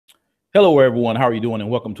Hello, everyone. How are you doing? And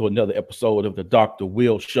welcome to another episode of the Dr.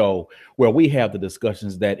 Will Show, where we have the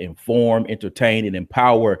discussions that inform, entertain, and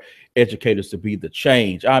empower educators to be the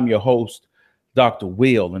change. I'm your host, Dr.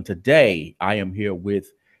 Will, and today I am here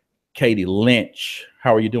with Katy Lynch.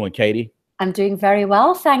 How are you doing, Katy? I'm doing very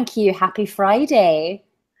well, thank you. Happy Friday.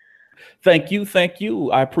 Thank you. Thank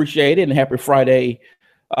you. I appreciate it. And happy Friday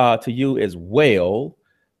to you as well.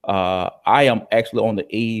 I am actually on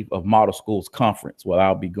the eve of Model Schools Conference where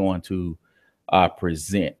I'll be going to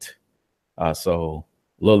present. So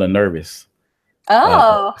a little nervous.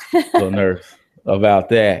 Oh, A little nervous about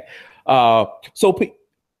that.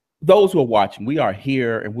 Those who are watching, we are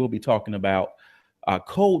here and we'll be talking about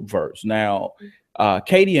Codeverse. Now,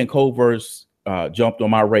 Katy and Codeverse jumped on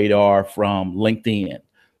my radar from LinkedIn.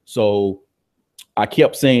 So I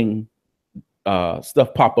kept seeing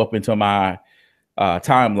stuff pop up into my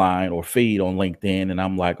timeline or feed on LinkedIn. And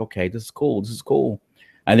I'm like, okay, this is cool. This is cool.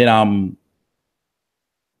 And then I'm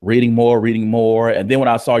reading more. And then when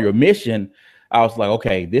I saw your mission, I was like,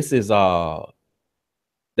 okay, this is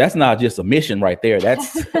that's not just a mission right there.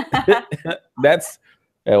 That's that's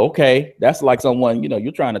okay. That's like someone,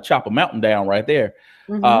 you're trying to chop a mountain down right there.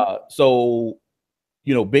 mm-hmm. So,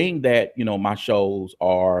 being that, my shows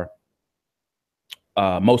are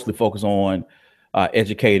mostly focused on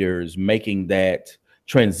educators making that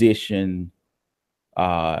transition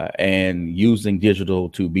and using digital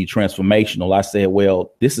to be transformational, I said,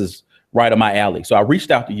 well, this is right up my alley. So I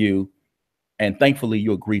reached out to you, and thankfully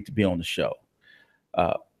you agreed to be on the show.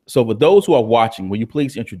 So for those who are watching, will you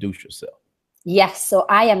please introduce yourself? Yes, so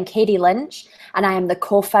I am Katy Lynch, and I am the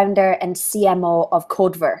co-founder and CMO of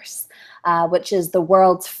Codeverse, which is the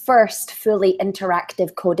world's first fully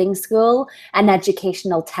interactive coding school and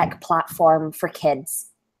educational tech platform for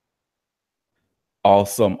kids.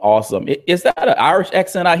 Awesome. Is that an Irish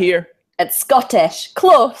accent I hear? It's Scottish,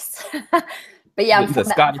 close. But yeah, I'm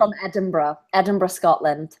from Edinburgh,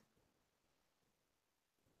 Scotland.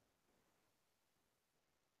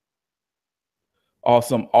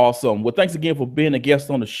 Awesome. Well, thanks again for being a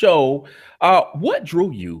guest on the show. What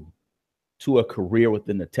drew you to a career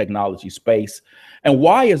within the technology space, and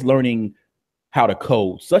why is learning how to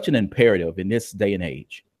code such an imperative in this day and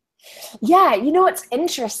age? Yeah, it's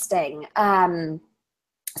interesting.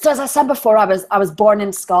 So as I said before, I was born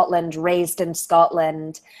in Scotland, raised in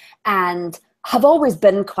Scotland, and have always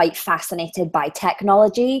been quite fascinated by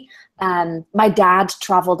technology. My dad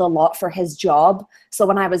traveled a lot for his job. So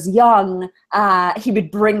when I was young, he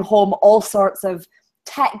would bring home all sorts of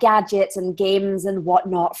tech gadgets and games and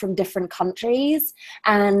whatnot from different countries.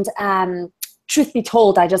 And truth be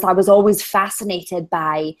told, I was always fascinated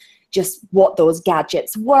by just what those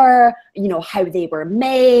gadgets were, how they were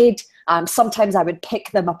made. Sometimes I would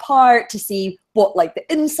pick them apart to see what like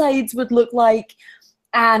the insides would look like.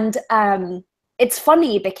 And it's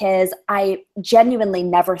funny because I genuinely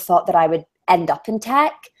never thought that I would end up in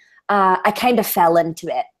tech. I kind of fell into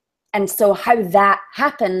it. And so how that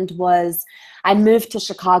happened was I moved to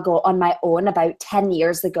Chicago on my own about 10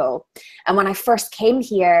 years ago. And when I first came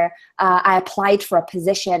here, I applied for a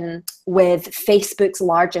position with Facebook's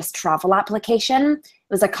largest travel application. It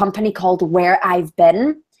was a company called Where I've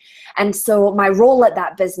Been. And so my role at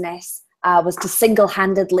that business was to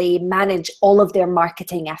single-handedly manage all of their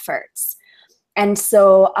marketing efforts. And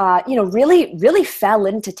so, really fell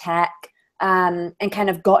into tech and kind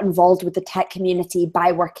of got involved with the tech community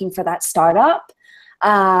by working for that startup.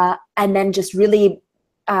 And then just really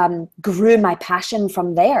grew my passion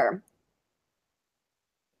from there.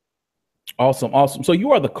 Awesome. So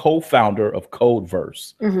you are the co-founder of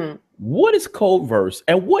Codeverse. Mm-hmm. What is Codeverse,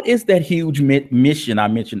 and what is that huge mission I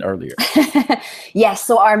mentioned earlier? Yes,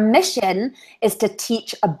 so our mission is to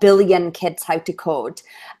teach 1 billion kids how to code.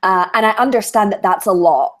 And I understand that that's a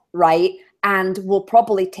lot, right? And will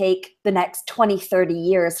probably take the next 20, 30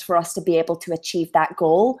 years for us to be able to achieve that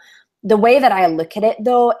goal. The way that I look at it,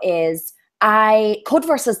 though, is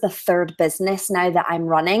Codeverse is the third business now that I'm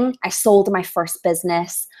running. I sold my first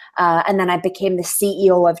business, and then I became the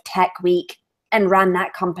CEO of Tech Week and ran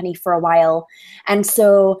that company for a while. And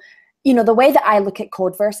so, the way that I look at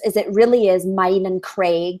Codeverse is it really is mine and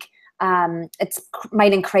Craig. It's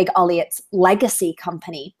mine and Craig Elliott's legacy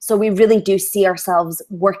company. So we really do see ourselves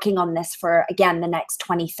working on this for, again, the next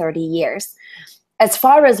 20, 30 years. As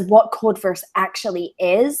far as what Codeverse actually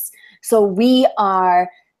is, so we are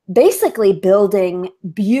basically building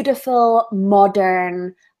beautiful,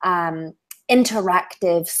 modern,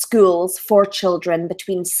 interactive schools for children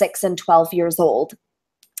between 6 and 12 years old.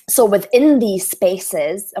 So within these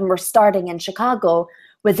spaces, and we're starting in Chicago,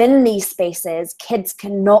 within these spaces, kids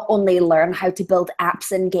can not only learn how to build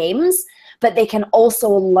apps and games, but they can also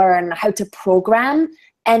learn how to program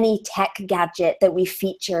any tech gadget that we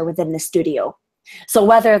feature within the studio. So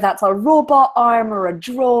whether that's a robot arm or a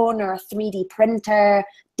drone or a 3D printer,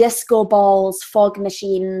 disco balls, fog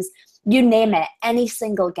machines, you name it, any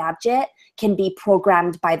single gadget can be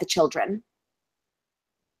programmed by the children.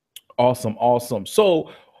 Awesome, awesome.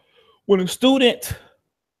 So when a student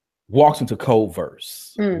walks into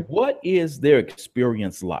Codeverse, what is their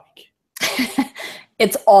experience like?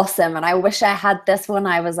 It's awesome, and I wish I had this when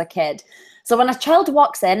I was a kid. So when a child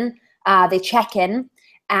walks in, they check in,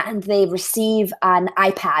 and they receive an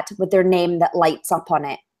iPad with their name that lights up on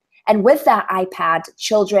it. And with that iPad,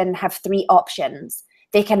 children have three options.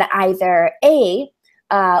 They can either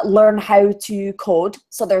learn how to code.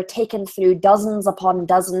 So they're taken through dozens upon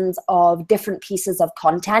dozens of different pieces of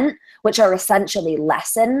content, which are essentially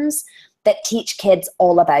lessons that teach kids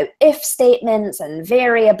all about if statements and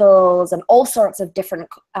variables and all sorts of different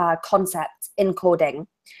concepts in coding.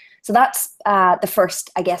 So that's the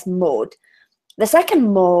first, I guess, mode. The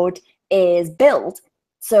second mode is build.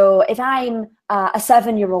 So if I'm a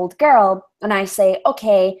 7-year-old girl and I say,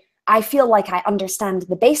 okay, I feel like I understand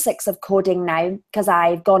the basics of coding now because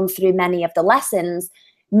I've gone through many of the lessons.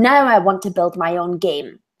 Now I want to build my own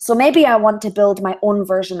game. So maybe I want to build my own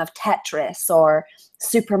version of Tetris or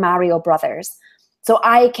Super Mario Brothers. So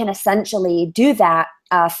I can essentially do that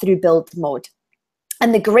through build mode.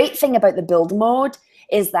 And the great thing about the build mode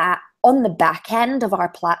is that on the back end of our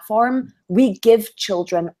platform, we give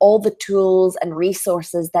children all the tools and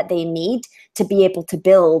resources that they need to be able to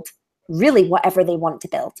build really whatever they want to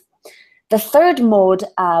build. The third mode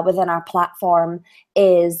within our platform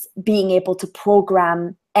is being able to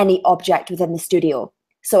program any object within the studio.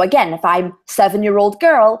 So again, if I'm a 7-year-old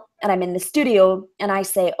girl and I'm in the studio and I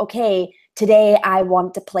say, okay, today I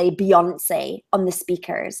want to play Beyonce on the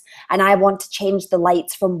speakers and I want to change the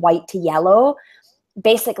lights from white to yellow,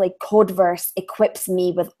 basically Codeverse equips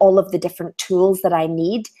me with all of the different tools that I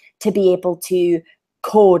need to be able to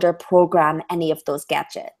code or program any of those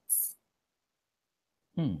gadgets.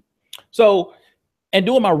 So, and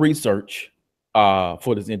doing my research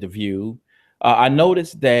for this interview, I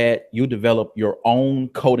noticed that you developed your own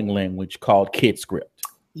coding language called KidScript.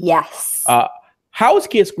 Yes. How is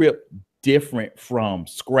KidScript different from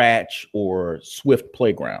Scratch or Swift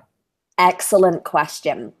Playground? Excellent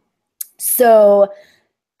question. So,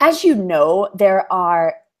 as you know, there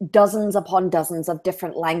are dozens upon dozens of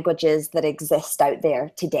different languages that exist out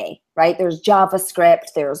there today, right? There's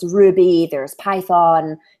JavaScript, there's Ruby, there's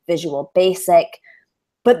Python, Visual Basic.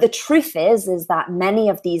 But the truth is that many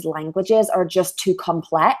of these languages are just too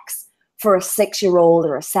complex for a 6-year-old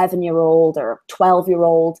or a 7-year-old or a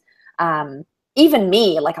 12-year-old. Even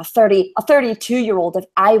me, like a 32-year-old, if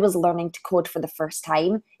I was learning to code for the first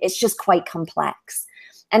time, it's just quite complex.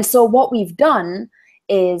 And so what we've done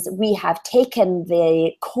is we have taken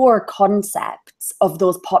the core concepts of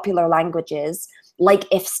those popular languages, like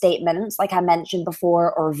if statements, like I mentioned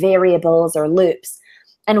before, or variables or loops,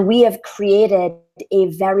 and we have created a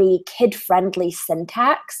very kid-friendly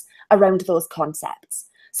syntax around those concepts.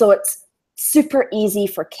 So it's super easy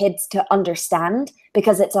for kids to understand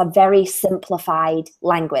because it's a very simplified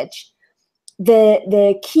language.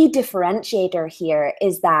 The key differentiator here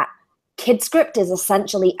is that KidScript is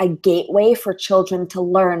essentially a gateway for children to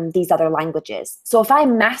learn these other languages. So if I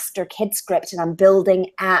master KidScript and I'm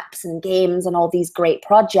building apps and games and all these great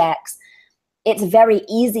projects, it's very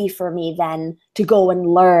easy for me then to go and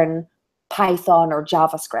learn Python or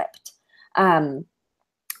JavaScript.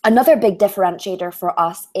 Another big differentiator for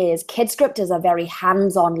us is KidScript is a very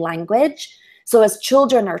hands-on language. So as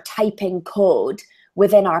children are typing code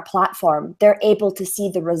within our platform, they're able to see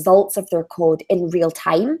the results of their code in real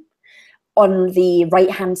time on the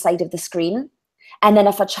right-hand side of the screen. And then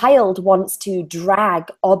if a child wants to drag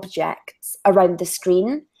objects around the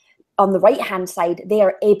screen, on the right-hand side, they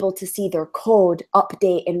are able to see their code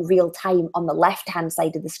update in real time on the left-hand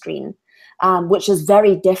side of the screen, which is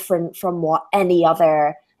very different from what any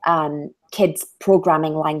other kids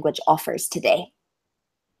programming language offers today.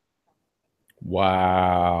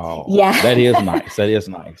 Wow. Yeah. That is nice. That is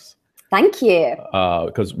nice. Thank you.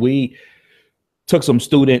 Because we took some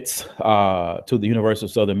students to the University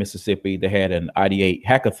of Southern Mississippi. They had an Ideate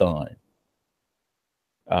hackathon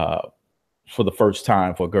for the first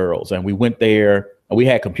time for girls. And we went there and we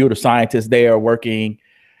had computer scientists there working.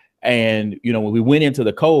 And, you know, when we went into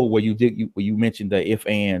the code where you mentioned the if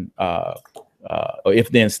and or if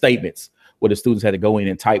then statements where the students had to go in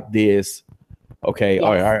and type this. Okay. Yes.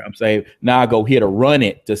 All right. I'm saying now I go here to run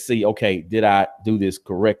it to see, okay, did I do this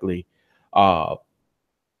correctly?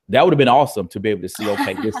 That would have been awesome to be able to see,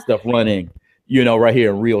 okay, this stuff running, you know, right here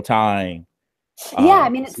in real time Yeah, I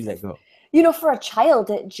mean, to see that go. you know, for a child,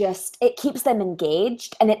 it keeps them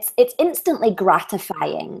engaged, and it's instantly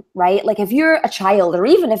gratifying, right? Like if you're a child, or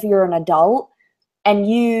even if you're an adult, and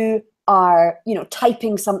you are, you know,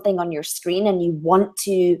 typing something on your screen and you want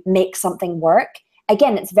to make something work,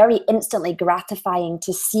 again, it's very instantly gratifying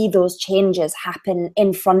to see those changes happen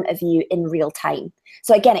in front of you in real time.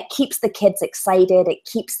 So again, it keeps the kids excited, it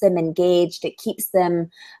keeps them engaged, it keeps them,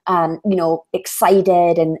 you know,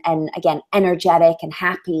 excited and again, energetic and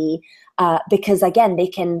happy, because again, they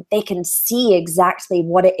can see exactly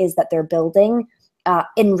what it is that they're building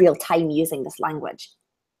in real time using this language.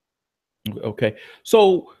 Okay.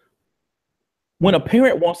 So when a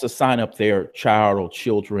parent wants to sign up their child or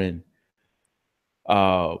children,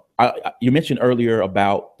 you mentioned earlier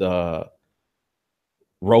about the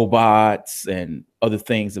robots and other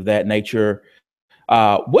things of that nature.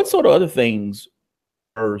 What sort of other things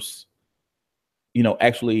Codeverse,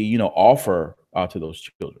 actually, offer to those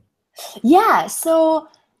children? Yeah. So,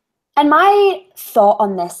 and my thought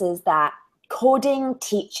on this is that coding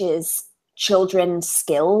teaches children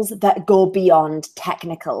skills that go beyond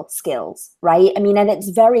technical skills, right? I mean, at its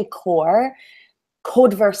very core,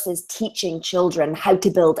 Codeverse is teaching children how to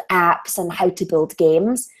build apps and how to build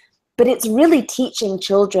games, but it's really teaching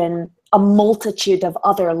children a multitude of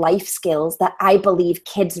other life skills that I believe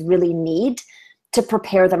kids really need to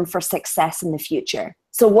prepare them for success in the future.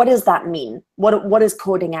 So what does that mean? What does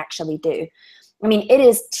coding actually do? I mean, it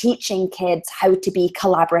is teaching kids how to be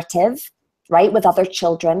collaborative, right, with other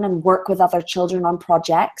children and work with other children on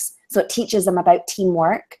projects. So it teaches them about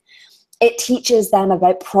teamwork. It teaches them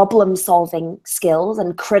about problem solving skills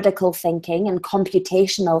and critical thinking and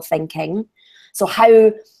computational thinking. So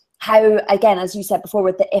how again, as you said before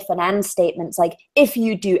with the if and and statements, like if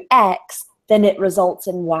you do X, then it results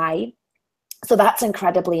in Y. So that's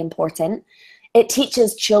incredibly important. It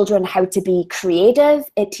teaches children how to be creative.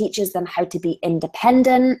 It teaches them how to be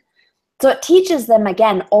independent. So it teaches them,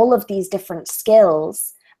 again, all of these different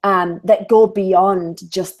skills that go beyond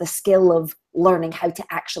just the skill of learning how to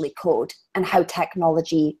actually code and how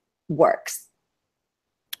technology works.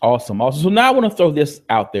 Awesome. So now I want to throw this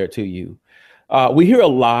out there to you. We hear a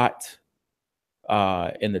lot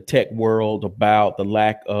in the tech world about the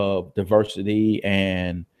lack of diversity,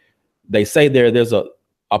 and they say there's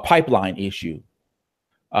a pipeline issue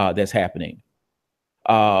that's happening.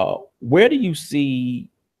 Where do you see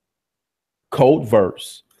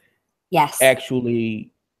Codeverse Yes.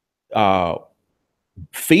 actually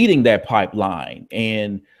feeding that pipeline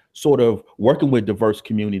and sort of working with diverse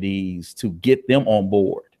communities to get them on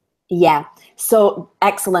board? Yeah. So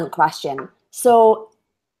excellent question. So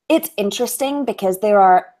it's interesting because there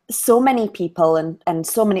are so many people and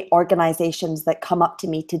so many organizations that come up to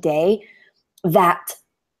me today that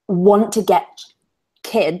want to get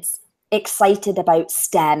kids excited about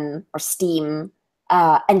STEM or STEAM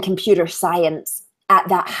and computer science at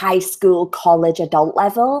that high school, college, adult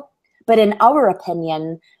level. But in our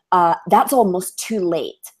opinion, that's almost too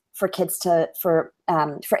late for kids for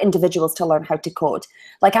individuals to learn how to code.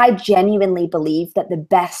 Like, I genuinely believe that the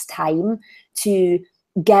best time to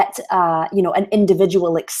get an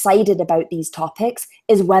individual excited about these topics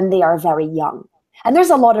is when they are very young. And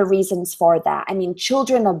there's a lot of reasons for that. I mean,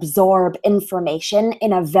 children absorb information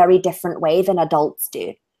in a very different way than adults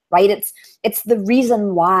do, right? It's the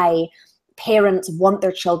reason why parents want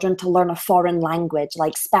their children to learn a foreign language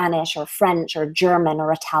like Spanish or French or German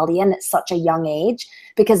or Italian at such a young age,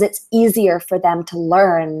 because it's easier for them to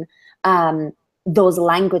learn those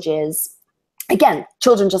languages. Again,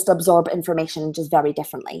 children just absorb information just very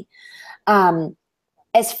differently.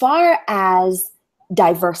 As far as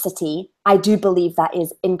diversity, I do believe that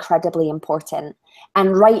is incredibly important.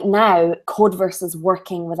 And right now, Codeverse is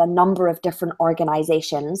working with a number of different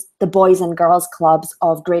organizations, the Boys and Girls Clubs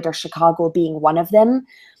of Greater Chicago being one of them,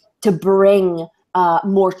 to bring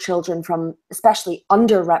more children from especially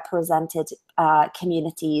underrepresented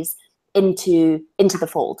communities into the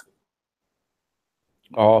fold.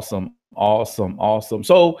 Awesome.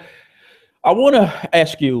 So I want to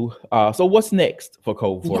ask you, so what's next for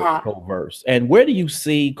Codeverse? And where do you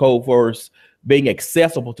see Codeverse being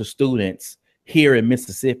accessible to students here in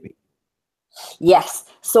Mississippi? Yes.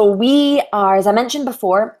 So we are, as I mentioned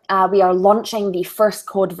before, we are launching the first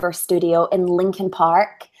Codeverse studio in Lincoln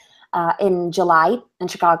Park in July in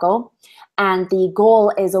Chicago. And the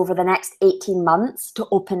goal is over the next 18 months to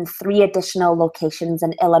open 3 additional locations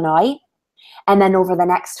in Illinois. And then over the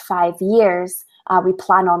next 5 years, we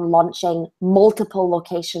plan on launching multiple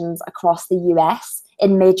locations across the US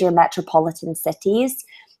in major metropolitan cities,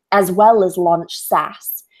 as well as launch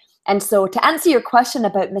SaaS. And so to answer your question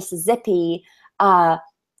about Mississippi,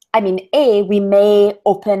 I mean, we may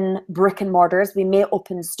open brick and mortars, we may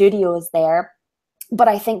open studios there, but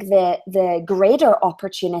I think the greater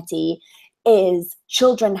opportunity is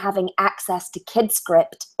children having access to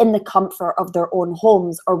KidScript in the comfort of their own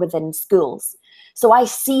homes or within schools. So I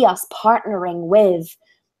see us partnering with,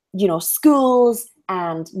 schools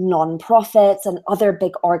and nonprofits and other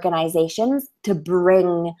big organizations to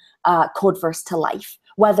bring Codeverse to life,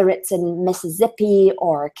 whether it's in Mississippi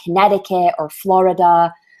or Connecticut or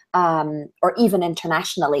Florida, or even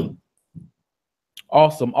internationally.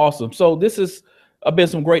 Awesome. So this has been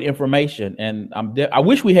some great information, and I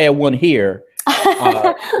wish we had one here,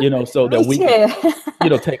 so that we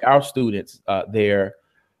can, take our students there,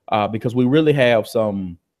 because we really have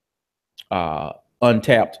some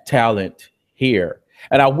untapped talent here.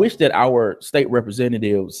 And I wish that our state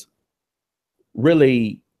representatives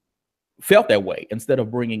really felt that way, instead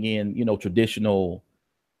of bringing in, traditional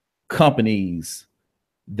companies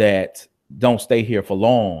that don't stay here for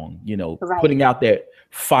long, Right. Putting out that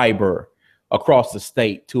fiber across the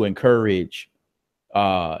state to encourage,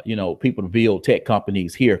 people to build tech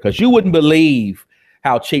companies here, because you wouldn't believe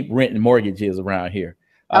how cheap rent and mortgage is around here.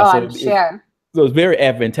 I'm sure. So it's very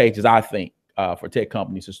advantageous, I think, for tech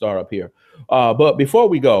companies to start up here. But before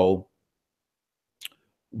we go,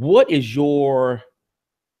 what is your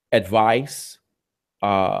advice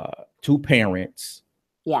to parents?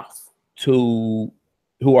 Yes.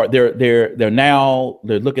 Who are they're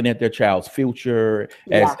looking at their child's future,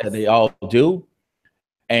 as they all do,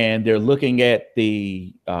 and they're looking at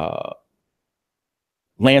the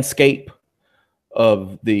landscape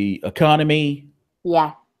of the economy.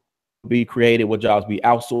 Yeah. Be created, what jobs be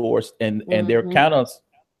outsourced, and they're kind of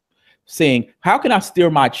saying, how can I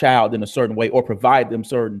steer my child in a certain way, or provide them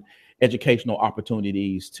certain educational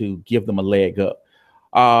opportunities to give them a leg up?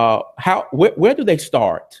 Where do they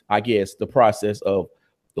start? I guess the process of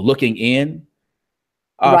looking in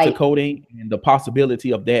to coding, and the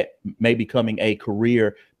possibility of that may becoming a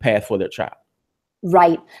career path for their child.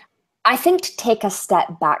 Right. I think to take a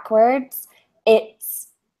step backwards, it's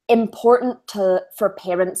important for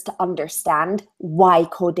parents to understand why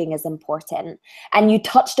coding is important. And you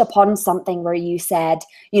touched upon something where you said,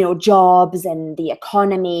 jobs and the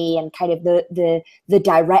economy and kind of the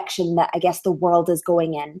direction that I guess the world is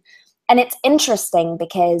going in. And it's interesting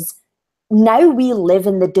because now we live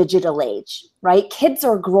in the digital age, right? Kids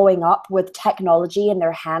are growing up with technology in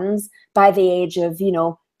their hands by the age of,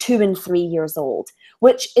 2 and 3 years old,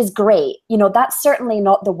 which is great. That's certainly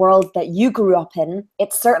not the world that you grew up in.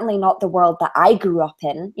 It's certainly not the world that I grew up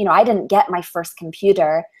in. I didn't get my first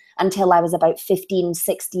computer until I was about 15,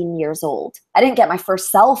 16 years old. I didn't get my first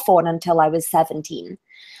cell phone until I was 17.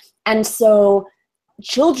 And so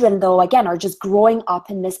children, though, again, are just growing up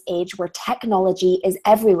in this age where technology is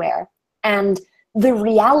everywhere. And the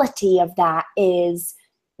reality of that is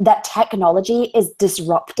that technology is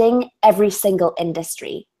disrupting every single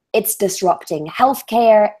industry. It's disrupting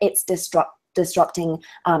healthcare, it's disrupting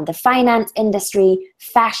the finance industry,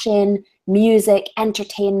 fashion, music,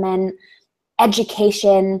 entertainment,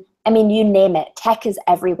 education. I mean, you name it, tech is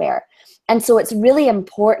everywhere. And so it's really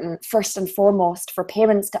important, first and foremost, for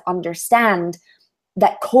parents to understand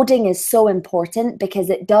that coding is so important because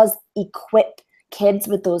it does equip kids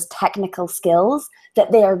with those technical skills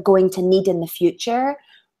that they are going to need in the future,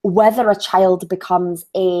 whether a child becomes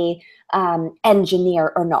a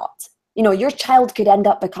engineer or not. Your child could end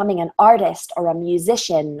up becoming an artist or a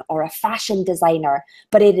musician or a fashion designer,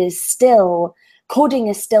 but coding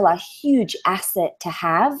is still a huge asset to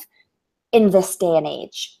have in this day and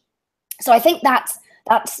age. So I think that's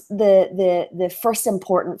the first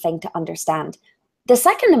important thing to understand. The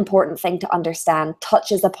second important thing to understand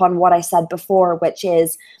touches upon what I said before, which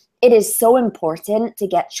is it is so important to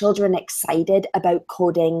get children excited about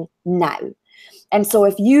coding now. And so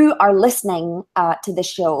if you are listening to the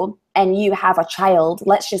show and you have a child,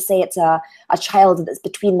 let's just say it's a child that's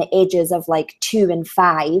between the ages of like 2 and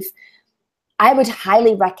 5, I would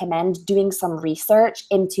highly recommend doing some research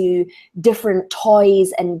into different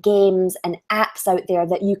toys and games and apps out there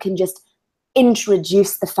that you can just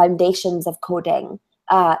introduce the foundations of coding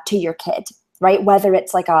to your kid, right? Whether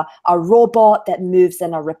it's like a robot that moves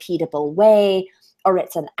in a repeatable way, or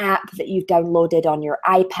it's an app that you've downloaded on your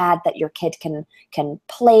iPad that your kid can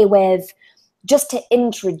play with, just to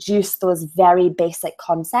introduce those very basic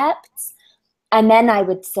concepts. And then I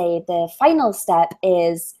would say the final step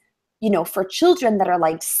is, for children that are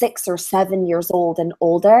like 6 or 7 years old and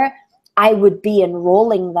older, I would be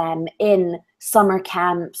enrolling them in summer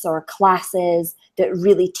camps or classes that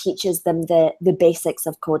really teaches them the basics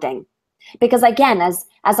of coding. Because again, as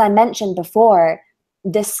I mentioned before,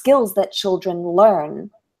 the skills that children learn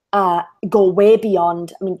go way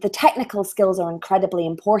beyond. I mean, the technical skills are incredibly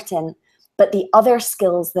important, but the other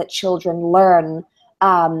skills that children learn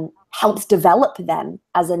helps develop them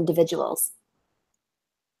as individuals.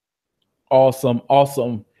 Awesome.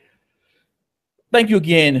 Awesome. Thank you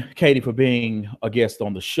again, Katy, for being a guest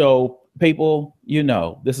on the show. People, you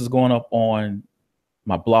know, this is going up on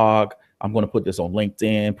my blog. I'm going to put this on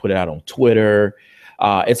LinkedIn, put it out on Twitter.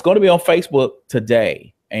 It's going to be on Facebook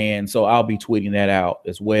today. And so I'll be tweeting that out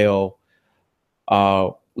as well.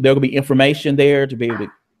 There will be information there to be able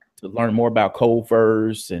to learn more about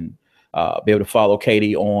Codeverse and be able to follow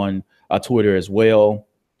Katy on Twitter as well.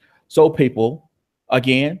 So people,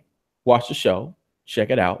 again, watch the show, check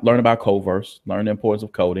it out, learn about Codeverse, learn the importance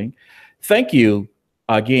of coding. Thank you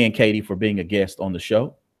again, Katy, for being a guest on the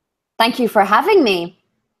show. Thank you for having me.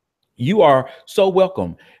 You are so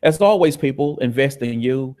welcome. As always, people, invest in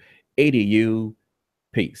you. EDU.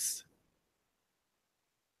 Peace.